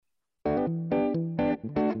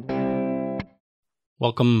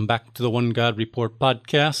Welcome back to the One God Report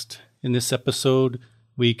podcast. In this episode,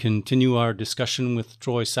 we continue our discussion with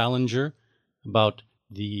Troy Salinger about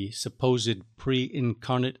the supposed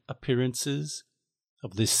pre-incarnate appearances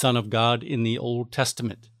of the Son of God in the Old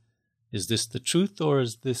Testament. Is this the truth or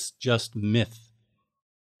is this just myth?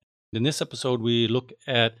 In this episode, we look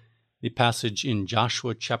at the passage in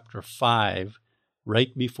Joshua chapter 5,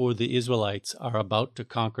 right before the Israelites are about to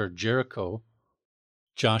conquer Jericho.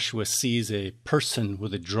 Joshua sees a person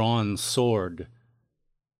with a drawn sword.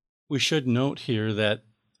 We should note here that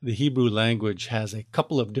the Hebrew language has a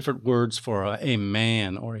couple of different words for a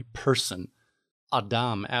man or a person.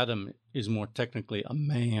 Adam is more technically a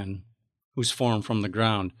man who's formed from the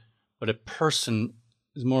ground, but a person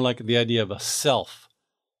is more like the idea of a self.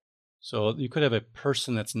 So you could have a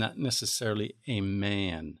person that's not necessarily a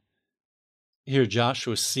man. Here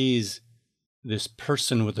Joshua sees this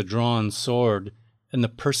person with a drawn sword, and the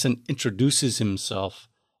person introduces himself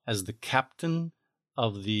as the captain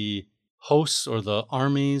of the hosts or the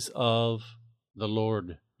armies of the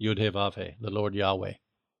Lord Yod-Heh-Vav-Heh, the Lord Yahweh.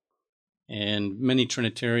 And many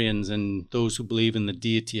Trinitarians and those who believe in the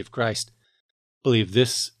deity of Christ believe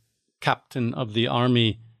this captain of the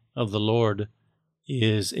army of the Lord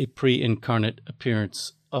is a pre-incarnate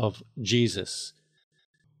appearance of Jesus.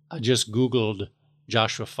 I just Googled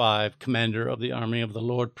Joshua 5, commander of the army of the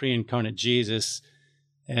Lord, pre-incarnate Jesus,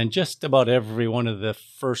 and just about every one of the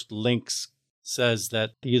first links says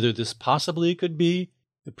that either this possibly could be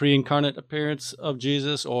the pre-incarnate appearance of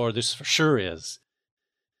Jesus or this for sure is.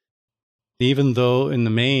 Even though in the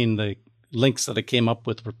main the links that I came up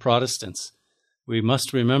with were Protestants, we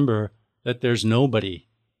must remember that there's nobody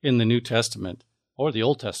in the New Testament, or the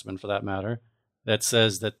Old Testament for that matter, that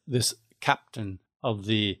says that this captain of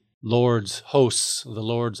the Lord's hosts, the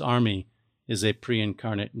Lord's army, is a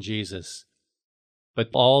pre-incarnate Jesus. But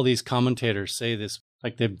all these commentators say this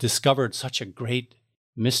like they've discovered such a great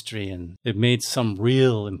mystery and they've made some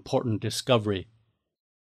real important discovery.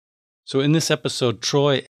 So in this episode,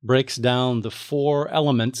 Troy breaks down the four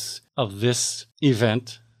elements of this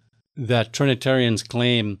event that Trinitarians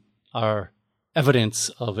claim are evidence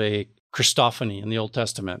of a Christophany in the Old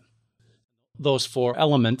Testament. Those four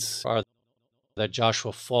elements are that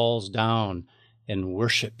Joshua falls down and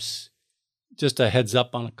worships. Just a heads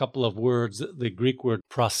up on a couple of words, the Greek word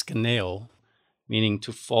proskuneo, meaning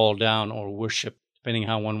to fall down or worship, depending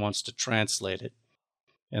how one wants to translate it.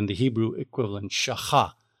 And the Hebrew equivalent,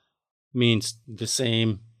 shacha, means the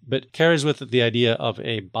same, but carries with it the idea of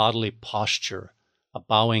a bodily posture, a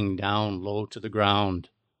bowing down low to the ground.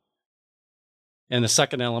 And the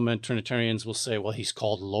second element, Trinitarians will say, well, he's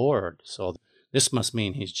called Lord, so this must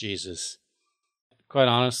mean he's Jesus. Quite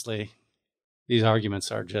honestly, these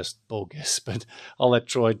arguments are just bogus, but I'll let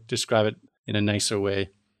Troy describe it in a nicer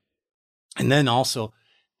way. And then also,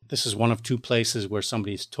 this is one of two places where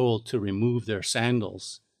somebody's told to remove their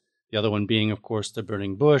sandals. The other one being, of course, the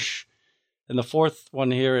burning bush. And the fourth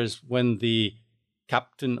one here is when the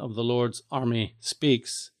captain of the Lord's army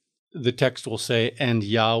speaks, the text will say, and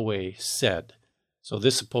Yahweh said. So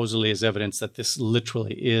this supposedly is evidence that this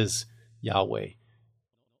literally is Yahweh.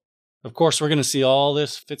 Of course, we're going to see all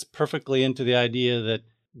this fits perfectly into the idea that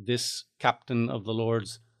this captain of the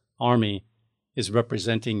Lord's army is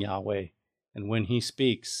representing Yahweh. And when he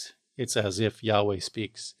speaks, it's as if Yahweh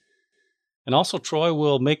speaks. And also, Troy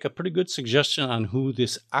will make a pretty good suggestion on who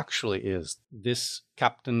this actually is, this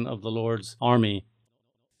captain of the Lord's army.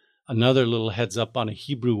 Another little heads up on a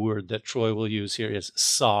Hebrew word that Troy will use here is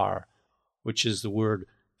sar, which is the word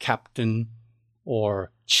captain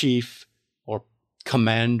or chief or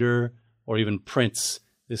commander or even prince.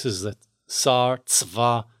 This is the Sar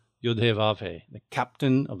Tzva Yod-Heh-Vav-Heh, the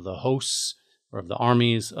captain of the hosts or of the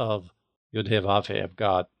armies of Yod-Heh-Vav-Heh, of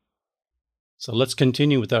God. So let's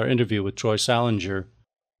continue with our interview with Troy Salinger.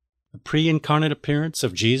 The pre-incarnate appearance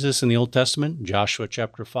of Jesus in the Old Testament, Joshua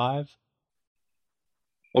chapter 5.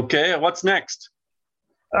 Okay, what's next?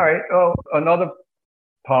 All right. Oh, another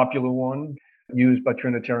popular one used by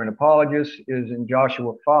Trinitarian apologists is in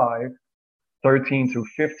Joshua 5, 13 through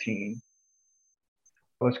 15.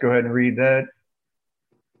 Let's go ahead and read that.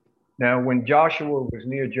 Now, when Joshua was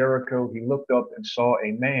near Jericho, he looked up and saw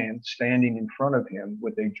a man standing in front of him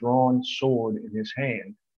with a drawn sword in his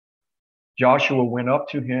hand. Joshua went up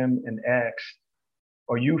to him and asked,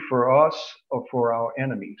 "Are you for us or for our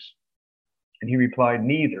enemies?" And he replied,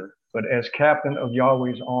 "Neither, but as captain of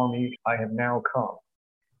Yahweh's army, I have now come."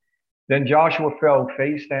 Then Joshua fell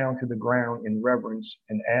face down to the ground in reverence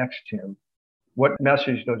and asked him, "What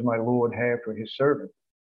message does my Lord have for his servant?"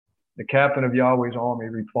 The captain of Yahweh's army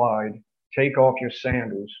replied, "Take off your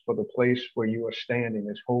sandals, for the place where you are standing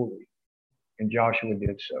is holy." and Joshua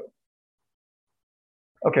did so.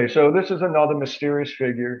 Okay, so this is another mysterious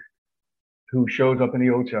figure who shows up in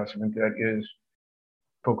the Old Testament that is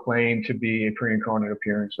proclaimed to be a pre-incarnate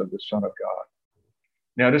appearance of the Son of God.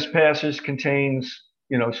 Now, this passage contains,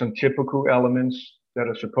 some typical elements that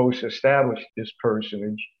are supposed to establish this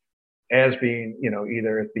personage as being,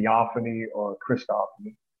 either a theophany or a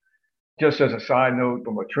Christophany. Just as a side note,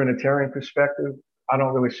 from a Trinitarian perspective, I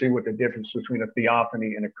don't really see what the difference between a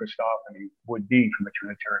theophany and a Christophany would be from a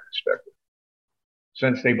Trinitarian perspective.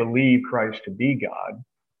 Since they believe Christ to be God,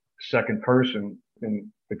 second person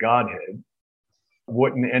in the Godhead,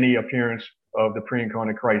 wouldn't any appearance of the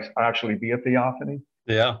pre-incarnate Christ actually be a theophany?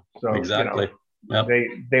 Yeah, so, exactly. Yep.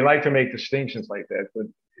 They like to make distinctions like that, but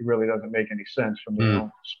it really doesn't make any sense from their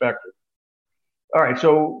own perspective. All right,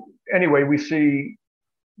 so anyway, we see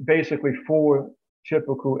basically four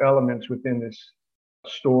typical elements within this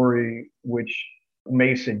story which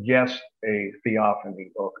may suggest a theophany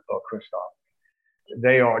or Christophany.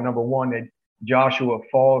 They are, number one, that Joshua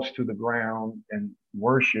falls to the ground and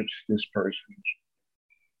worships this personage,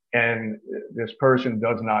 and this person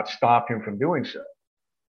does not stop him from doing so.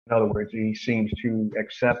 In other words, he seems to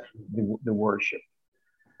accept the worship.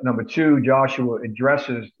 Number two, Joshua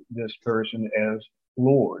addresses this person as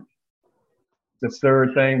Lord. The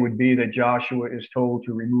third thing would be that Joshua is told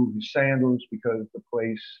to remove his sandals because the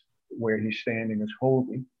place where he's standing is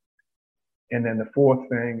holy. And then the fourth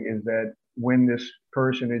thing is that when this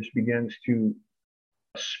personage begins to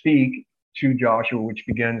speak to Joshua, which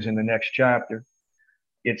begins in the next chapter,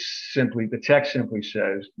 the text simply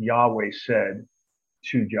says, Yahweh said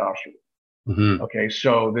to Joshua. Mm-hmm. Okay,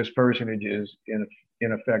 so this personage is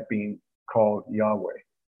in effect being called Yahweh.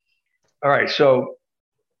 All right, so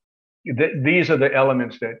these are the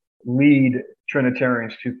elements that lead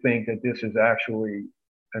Trinitarians to think that this is actually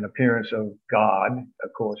an appearance of God.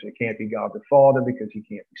 Of course, it can't be God the Father because he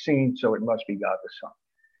can't be seen, so it must be God the Son.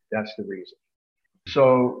 That's the reason.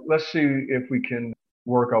 So let's see if we can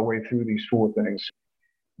work our way through these four things.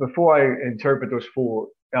 Before I interpret those four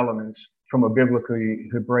elements from a biblically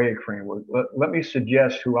Hebraic framework, let me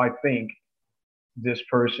suggest who I think this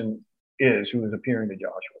person is who is appearing to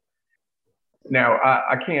Joshua. Now,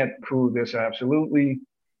 I can't prove this absolutely,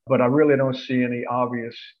 but I really don't see any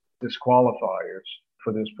obvious disqualifiers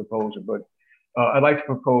for this proposal. But I'd like to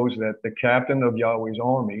propose that the captain of Yahweh's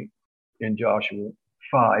army in Joshua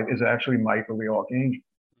 5 is actually Michael the archangel.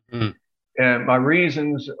 Mm. And my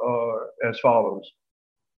reasons are as follows.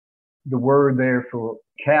 The word there for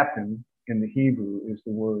captain in the Hebrew is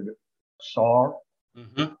the word sar,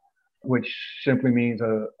 which simply means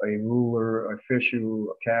a ruler, official,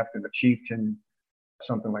 a captain, a chieftain,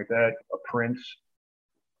 something like that, a prince.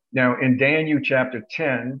 Now, in Daniel chapter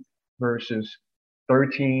 10, verses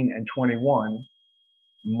 13 and 21,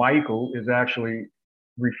 Michael is actually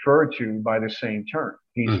referred to by the same term.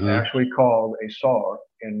 He's actually called a sar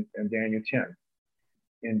in Daniel 10.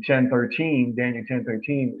 In 10:13, Daniel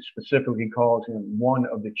 10:13 specifically calls him one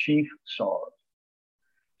of the chief sars.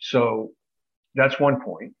 So that's one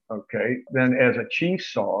point, okay? Then as a chief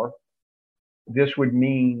sar, this would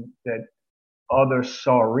mean that other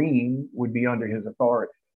sarim would be under his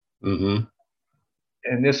authority. Mm-hmm.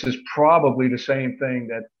 And this is probably the same thing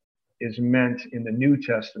that is meant in the New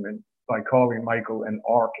Testament by calling Michael an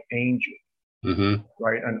archangel,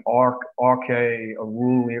 right? An arche, a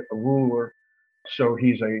ruler. So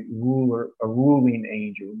he's a ruler, a ruling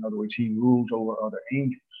angel. In other words, he rules over other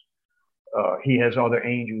angels. He has other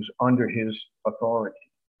angels under his authority.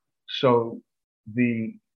 So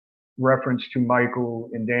the reference to Michael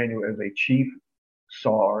in Daniel as a chief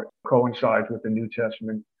sar coincides with the New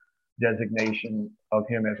Testament designation of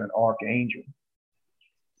him as an archangel.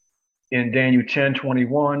 In Daniel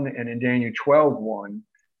 10:21 and in Daniel 12:1,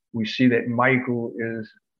 we see that Michael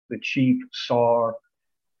is the chief sar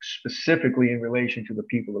specifically in relation to the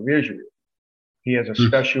people of Israel. He has a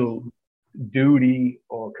special duty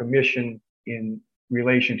or commission in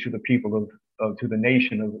relation to the people to the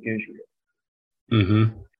nation of Israel.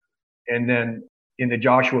 And then in the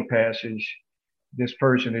Joshua passage, this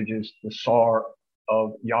personage is the sar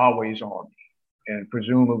of Yahweh's army and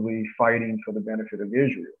presumably fighting for the benefit of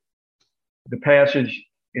Israel. The passage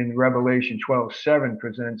in Revelation 12:7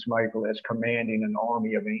 presents Michael as commanding an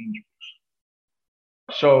army of angels.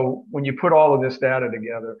 So when you put all of this data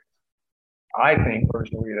together, I think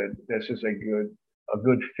personally that this is a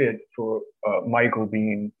good fit for Michael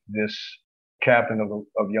being this captain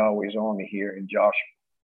of Yahweh's army here in Joshua.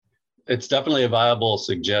 It's definitely a viable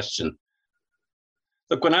suggestion.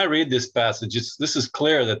 Look, when I read this passage, this is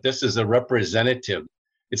clear that this is a representative.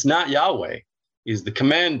 It's not Yahweh. He's the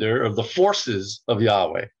commander of the forces of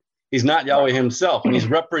Yahweh. He's not Yahweh himself, and he's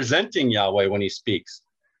representing Yahweh when he speaks.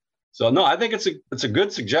 So no, I think it's a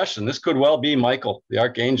good suggestion. This could well be Michael, the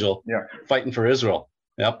archangel, fighting for Israel.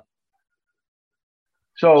 Yep.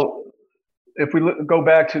 So if we go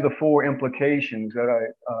back to the four implications that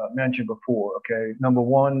I mentioned before, okay, number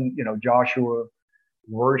one, Joshua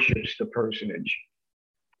worships the personage.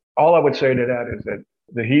 All I would say to that is that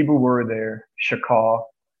the Hebrew word there, shakah,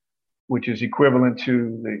 which is equivalent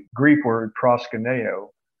to the Greek word proskuneo,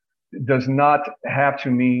 does not have to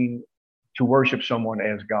mean to worship someone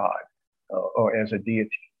as God or as a deity.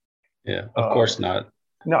 Yeah, of course not.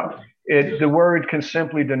 No, the word can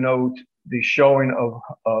simply denote the showing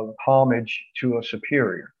of homage to a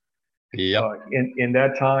superior. Yep. In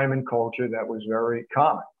that time and culture, that was very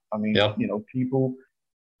common. I mean, people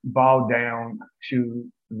bowed down to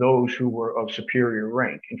those who were of superior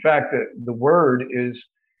rank. In fact, the word is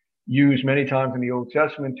used many times in the Old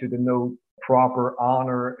Testament to denote proper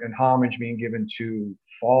honor and homage being given to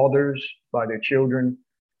fathers by their children,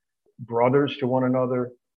 brothers to one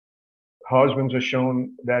another. Husbands are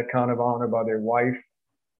shown that kind of honor by their wife.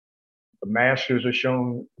 The masters are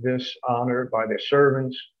shown this honor by their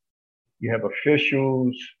servants. You have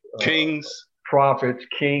officials, kings, prophets,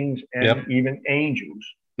 kings, and even angels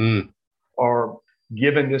are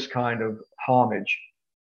given this kind of homage.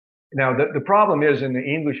 Now, the problem is in the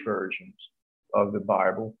English versions of the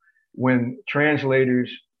Bible, when translators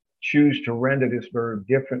choose to render this verb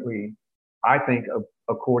differently, I think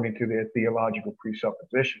according to their theological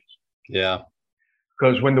presuppositions. Yeah.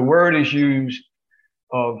 Because when the word is used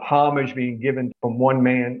of homage being given from one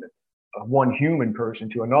man, one human person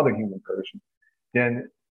to another human person, then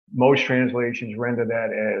most translations render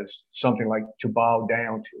that as something like to bow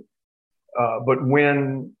down to. But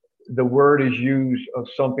when the word is used of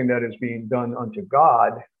something that is being done unto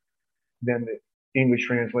God, then the English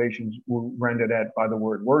translations will render that by the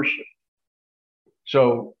word worship.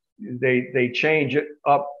 So they change it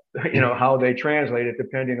up, how they translate it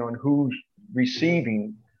depending on who's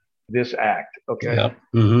receiving this act. Okay. Yep.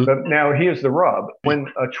 Mm-hmm. But now here's the rub. When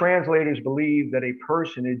translators believe that a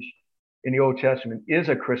personage in the Old Testament is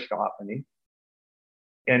a Christophany,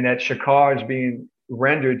 and that shakar is being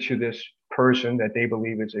rendered to this person that they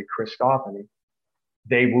believe is a Christophany,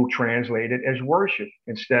 they will translate it as worship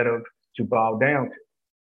instead of to bow down to,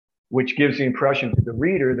 which gives the impression to the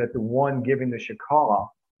reader that the one giving the shakar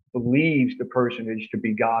believes the personage to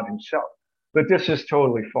be God himself. But this is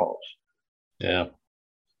totally false. Yeah.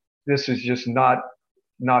 This is just not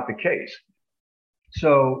the case.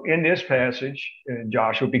 So in this passage, in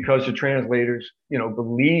Joshua, because the translators,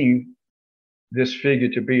 believe this figure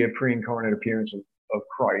to be a pre-incarnate appearance of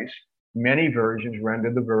Christ, many versions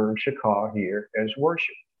render the verb shakar here as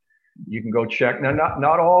worship. You can go check. Now,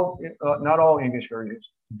 not all English versions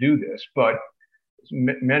do this, but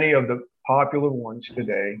many of the popular ones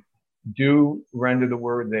today do render the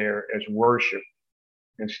word there as worship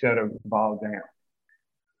instead of bow down.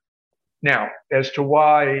 Now, as to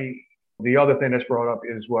why, the other thing that's brought up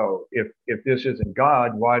is, well, if this isn't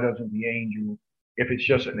God, why doesn't the angel, if it's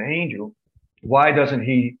just an angel, why doesn't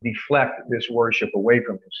he deflect this worship away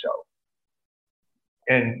from himself?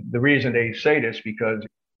 And the reason they say this, because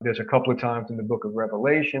there's a couple of times in the book of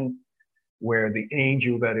Revelation where the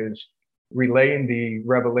angel that is relaying the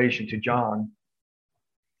revelation to John,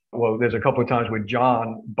 well, there's a couple of times where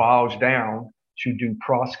John bows down to do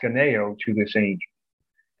proskuneo to this angel.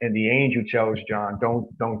 And the angel tells John,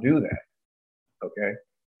 don't do that. Okay.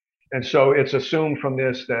 And so it's assumed from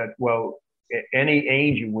this that, well, any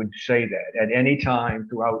angel would say that at any time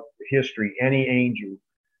throughout history, any angel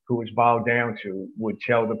who is bowed down to would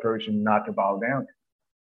tell the person not to bow down to.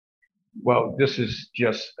 Well, this is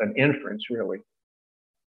just an inference, really.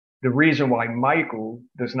 The reason why Michael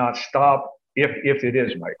does not stop, if it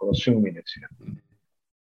is Michael, assuming it's him,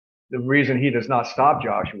 the reason he does not stop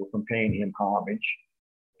Joshua from paying him homage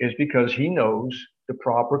is because he knows the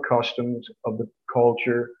proper customs of the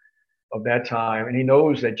culture of that time. And he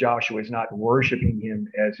knows that Joshua is not worshiping him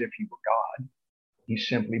as if he were God. He's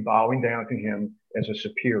simply bowing down to him as a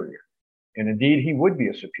superior. And indeed, he would be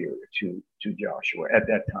a superior to Joshua at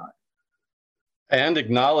that time. And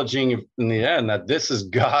acknowledging in the end that this is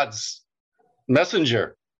God's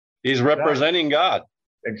messenger. He's representing God.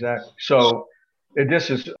 Exactly. So this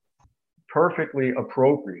is perfectly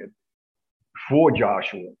appropriate for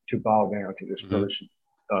Joshua to bow down to this person,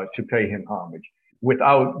 to pay him homage,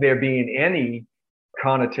 without there being any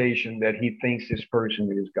connotation that he thinks this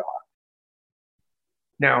person is God.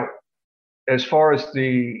 Now, as far as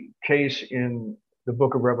the case in the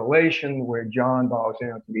book of Revelation, where John bows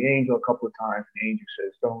down to the angel a couple of times, and the angel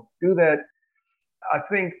says, don't do that, I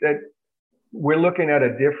think that we're looking at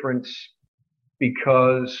a difference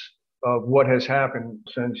because of what has happened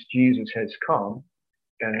since Jesus has come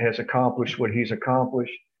and has accomplished what he's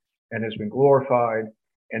accomplished and has been glorified.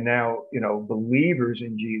 And now, believers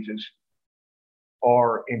in Jesus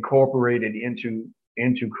are incorporated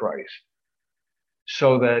into Christ.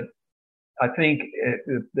 So that I think at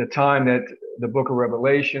the time that the book of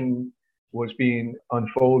Revelation was being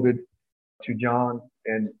unfolded to John,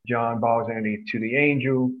 and John bows down to the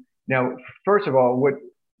angel. Now, first of all, what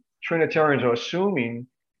Trinitarians are assuming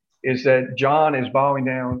is that John is bowing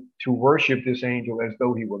down to worship this angel as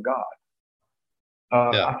though he were God.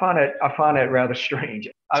 I find that rather strange.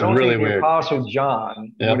 I don't think the Apostle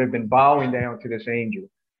John would have been bowing down to this angel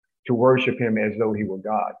to worship him as though he were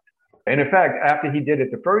God. And in fact, after he did it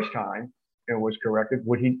the first time and was corrected,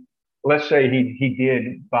 let's say he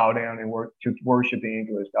did bow down and to worship the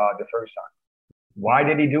angel as God the first time. Why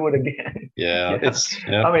did he do it again? Yeah,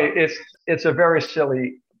 I mean, it's a very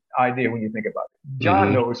silly idea when you think about it.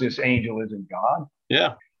 John knows this angel isn't God.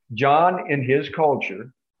 Yeah. John, in his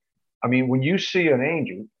culture, I mean, when you see an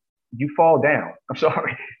angel, you fall down. I'm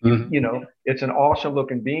sorry. It's an awesome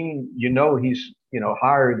looking being. He's,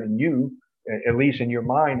 higher than you, at least in your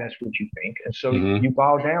mind, that's what you think. And so you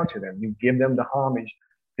bow down to them. You give them the homage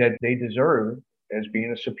that they deserve as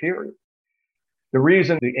being a superior. The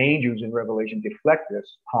reason the angels in Revelation deflect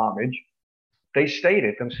this homage, they state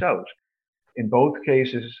it themselves. In both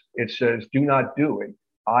cases, it says, do not do it.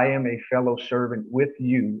 I am a fellow servant with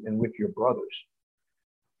you and with your brothers.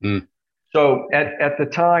 So at the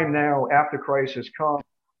time now, after Christ has come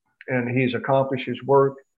and he's accomplished his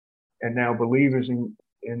work, and now believers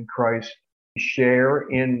in Christ share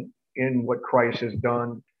in what Christ has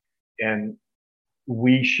done, and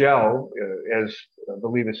we shall, as I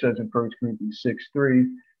believe it says in 1 Corinthians 6:3,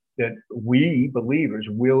 that we believers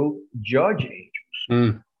will judge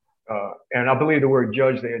angels. And I believe the word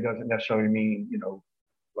judge there doesn't necessarily mean,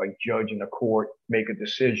 like judge in a court, make a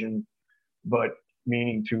decision, but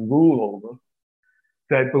meaning to rule over,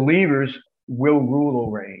 that believers will rule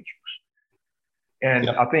over angels. And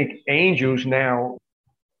I think angels now,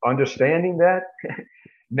 understanding that,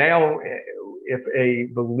 now if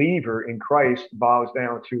a believer in Christ bows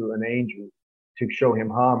down to an angel to show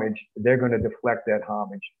him homage, they're going to deflect that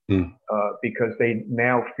homage because they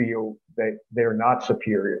now feel that they're not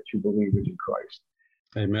superior to believers in Christ.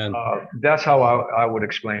 Amen. That's how I would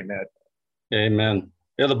explain that. Amen.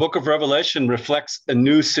 Yeah, the book of Revelation reflects a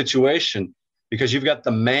new situation because you've got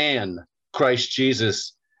the man, Christ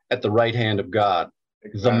Jesus, at the right hand of God.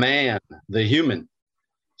 Exactly. The man, the human.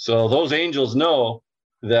 So those angels know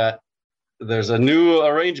that there's a new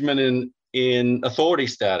arrangement in authority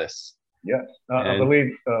status. Yes. I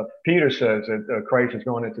believe Peter says that Christ is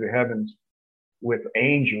going into the heavens with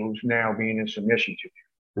angels now being in submission to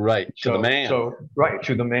him. Right, to the man.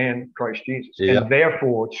 To the man, Christ Jesus. Yep. And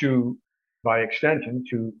therefore, by extension,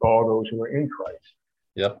 to all those who are in Christ.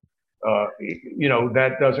 Yep.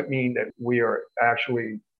 That doesn't mean that we are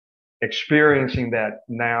actually experiencing that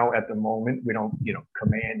now at the moment. We don't,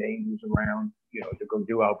 command angels around, to go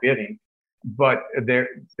do our bidding. But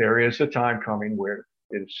there is a time coming where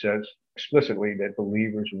it says explicitly that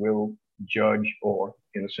believers will judge or,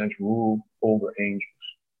 in a sense, rule over angels.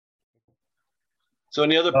 So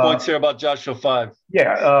any other points here about Joshua 5?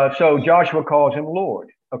 Yeah, so Joshua calls him Lord.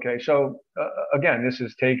 Okay, so again, this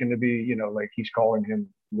is taken to be, like he's calling him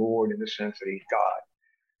Lord in the sense that he's God.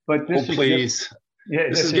 But this is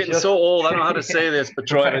getting so old. I don't know how to say this, but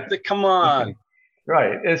Troy, right. Come on.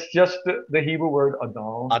 Right, it's just the Hebrew word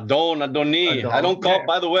Adon. Adoni. I don't call.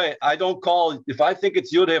 By the way, I don't call. If I think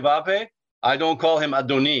it's Yud-Heh-Vav-Heh, I don't call him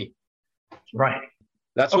Adoni. Right.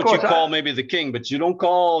 That's what you call maybe the king, but you don't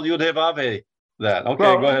call Yud-Heh-Vav-Heh that.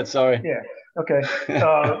 Okay, go ahead. Sorry. Yeah. Okay.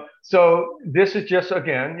 So this is just,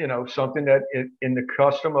 again, something that in the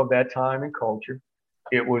custom of that time and culture,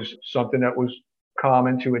 it was something that was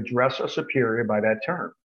common to address a superior by that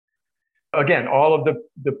term. Again, all of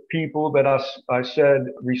the people that I said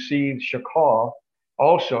received shakar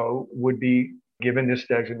also would be given this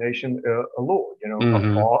designation, a lord,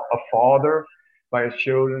 a father by his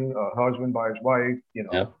children, a husband by his wife,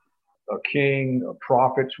 a king,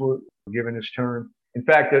 prophets were given this term. In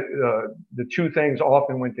fact, the two things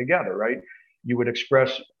often went together, right? You would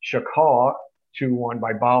express shakar to one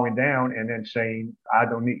by bowing down and then saying,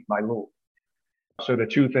 Adoni, my Lord. So the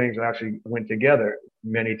two things actually went together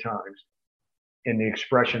many times in the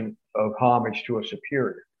expression of homage to a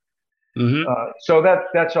superior. So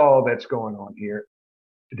that's all that's going on here.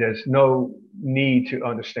 There's no need to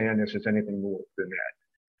understand this as anything more than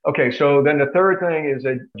that. Okay, so then the third thing is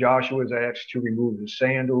that Joshua is asked to remove his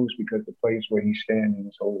sandals because the place where he's standing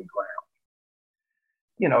is holy ground.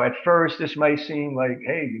 at first this may seem like,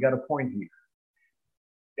 hey, you got a point here.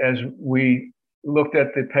 As we looked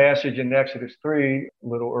at the passage in Exodus 3 a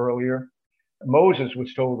little earlier, Moses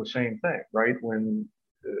was told the same thing, right? When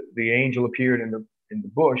the angel appeared in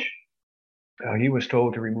the bush, he was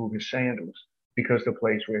told to remove his sandals because the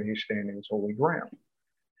place where he's standing is holy ground.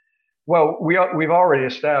 Well, we've already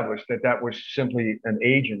established that was simply an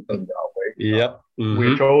agent of Yahweh. Yep. Mm-hmm.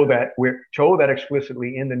 We're told that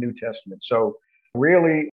explicitly in the New Testament. So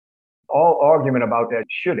really, all argument about that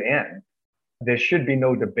should end. There should be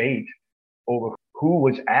no debate over who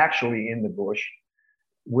was actually in the bush.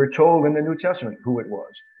 We're told in the New Testament who it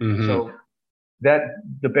was. Mm-hmm. So that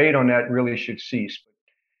debate on that really should cease.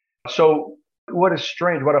 So what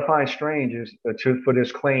I find strange is for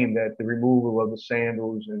this claim that the removal of the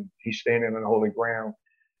sandals and he's standing on holy ground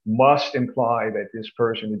must imply that this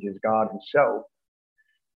personage is God himself,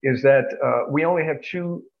 is that we only have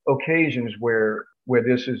two occasions where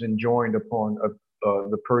this is enjoined upon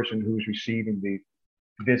the person who's receiving the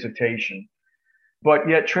visitation. But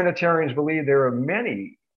yet Trinitarians believe there are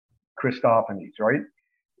many Christophanies, right?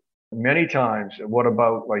 Many times. What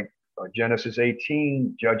about like Genesis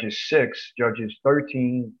 18, Judges 6, Judges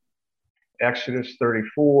 13, Exodus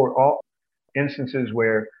 34, all instances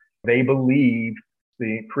where they believe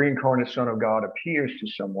the pre-incarnate Son of God appears to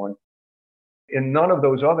someone. In none of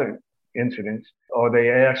those other incidents are they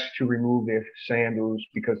asked to remove their sandals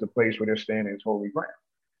because the place where they're standing is holy ground.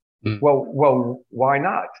 Mm. Well, why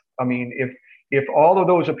not? I mean, if all of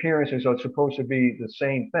those appearances are supposed to be the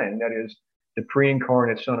same thing, that is the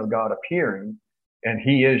pre-incarnate Son of God appearing, and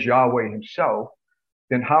he is Yahweh himself,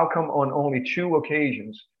 then how come on only two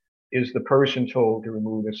occasions is the person told to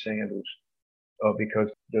remove his sandals because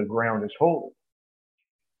the ground is holy?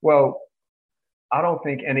 Well, I don't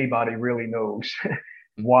think anybody really knows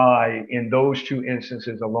why in those two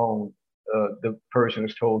instances alone the person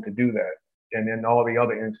is told to do that. And in all the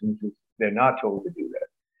other instances, they're not told to do that.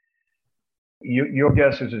 Your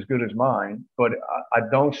guess is as good as mine, but I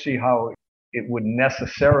don't see how it would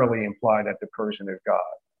necessarily imply that the person is God.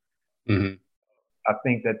 Mm-hmm. I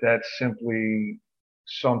think that that's simply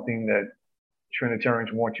something that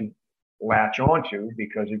Trinitarians want to latch onto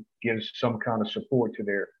because it gives some kind of support to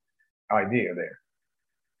their idea there.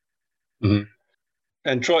 Mm-hmm.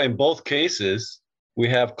 And Troy, in both cases, we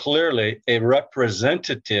have clearly a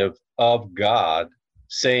representative of God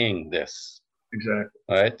saying this. Exactly.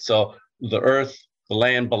 All right. So the earth, the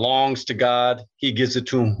land belongs to God. He gives it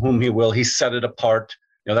to whom he will. He set it apart.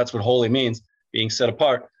 That's what holy means, being set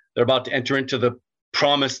apart. They're about to enter into the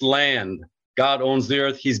promised land. God owns the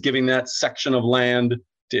earth. He's giving that section of land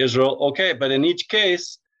to Israel. Okay, but in each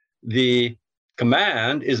case, the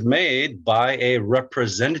command is made by a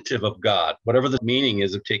representative of God, whatever the meaning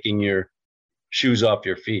is of taking your shoes off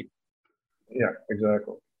your feet. Yeah,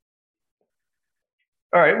 exactly.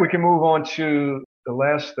 All right, we can move on to the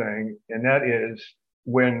last thing, and that is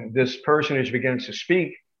when this personage begins to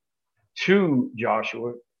speak to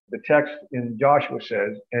Joshua, the text in Joshua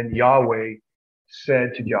says, and Yahweh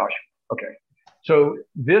said to Joshua. Okay, so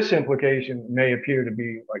this implication may appear to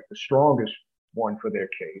be like the strongest one for their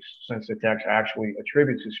case, since the text actually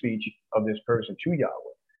attributes the speech of this person to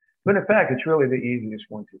Yahweh. But in fact, it's really the easiest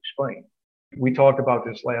one to explain. We talked about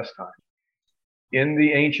this last time. In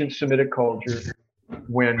the ancient Semitic culture,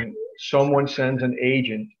 when someone sends an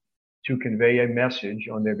agent to convey a message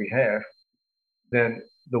on their behalf, then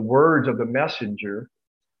the words of the messenger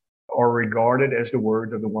are regarded as the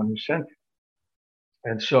words of the one who sent it.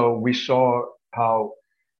 And so we saw how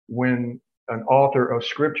when an author of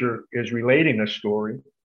scripture is relating a story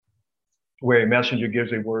where a messenger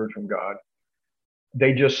gives a word from God,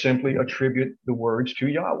 they just simply attribute the words to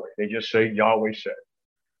Yahweh. They just say, Yahweh said.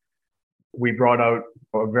 We brought out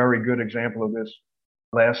a very good example of this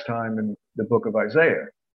last time in the book of Isaiah,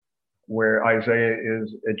 where Isaiah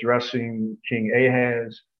is addressing King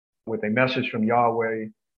Ahaz with a message from Yahweh.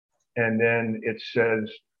 And then it says,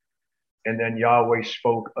 and then Yahweh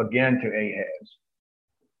spoke again to Ahaz.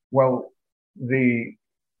 Well, the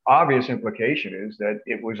obvious implication is that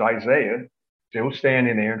it was Isaiah still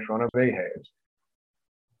standing there in front of Ahaz.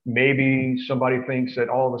 Maybe somebody thinks that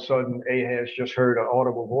all of a sudden Ahaz just heard an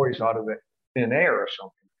audible voice out of the thin air or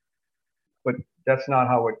something. But that's not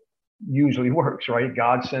how it usually works, right?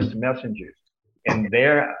 God sends messengers. And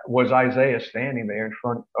there was Isaiah standing there in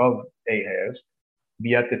front of Ahaz.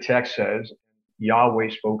 Yet the text says, Yahweh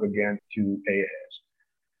spoke again to Ahaz.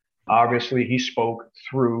 Obviously, he spoke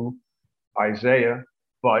through Isaiah,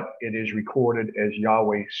 but it is recorded as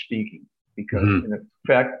Yahweh speaking. Because in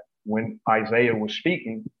effect, when Isaiah was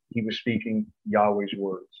speaking, he was speaking Yahweh's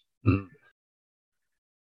words.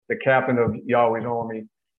 the captain of Yahweh's army,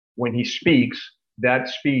 when he speaks, that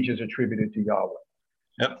speech is attributed to Yahweh.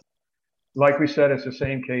 Yep. Like we said, it's the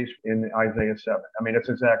same case in Isaiah 7. I mean, it's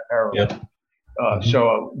exact parallel. Yep.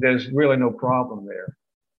 So there's really no problem there.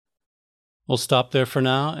 We'll stop there for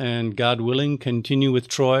now, and God willing, continue with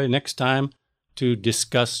Troy next time to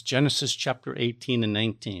discuss Genesis chapter 18 and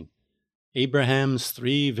 19. Abraham's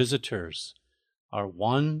 3 visitors. Are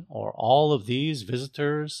one or all of these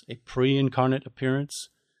visitors a pre-incarnate appearance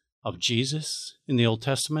of Jesus in the Old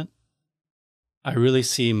Testament? I really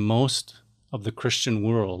see most of the Christian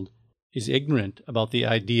world is ignorant about the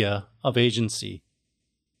idea of agency.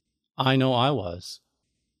 I know I was.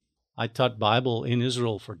 I taught Bible in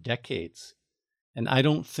Israel for decades, and I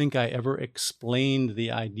don't think I ever explained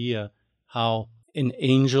the idea how an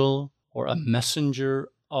angel or a messenger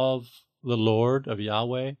of the Lord, of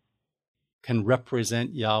Yahweh, can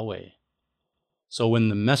represent Yahweh. So when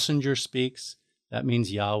the messenger speaks, that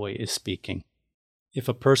means Yahweh is speaking. If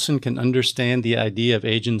a person can understand the idea of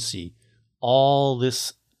agency, all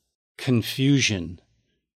this confusion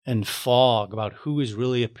and fog about who is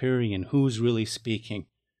really appearing and who's really speaking,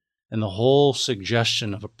 and the whole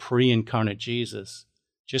suggestion of a pre-incarnate Jesus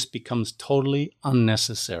just becomes totally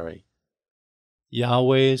unnecessary.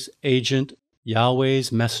 Yahweh's agent,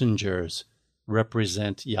 Yahweh's messengers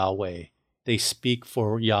represent Yahweh. They speak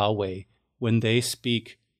for Yahweh. When they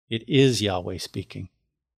speak, it is Yahweh speaking.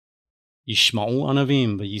 Yishma'u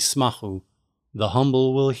anavim v'yismachu, the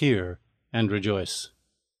humble will hear and rejoice.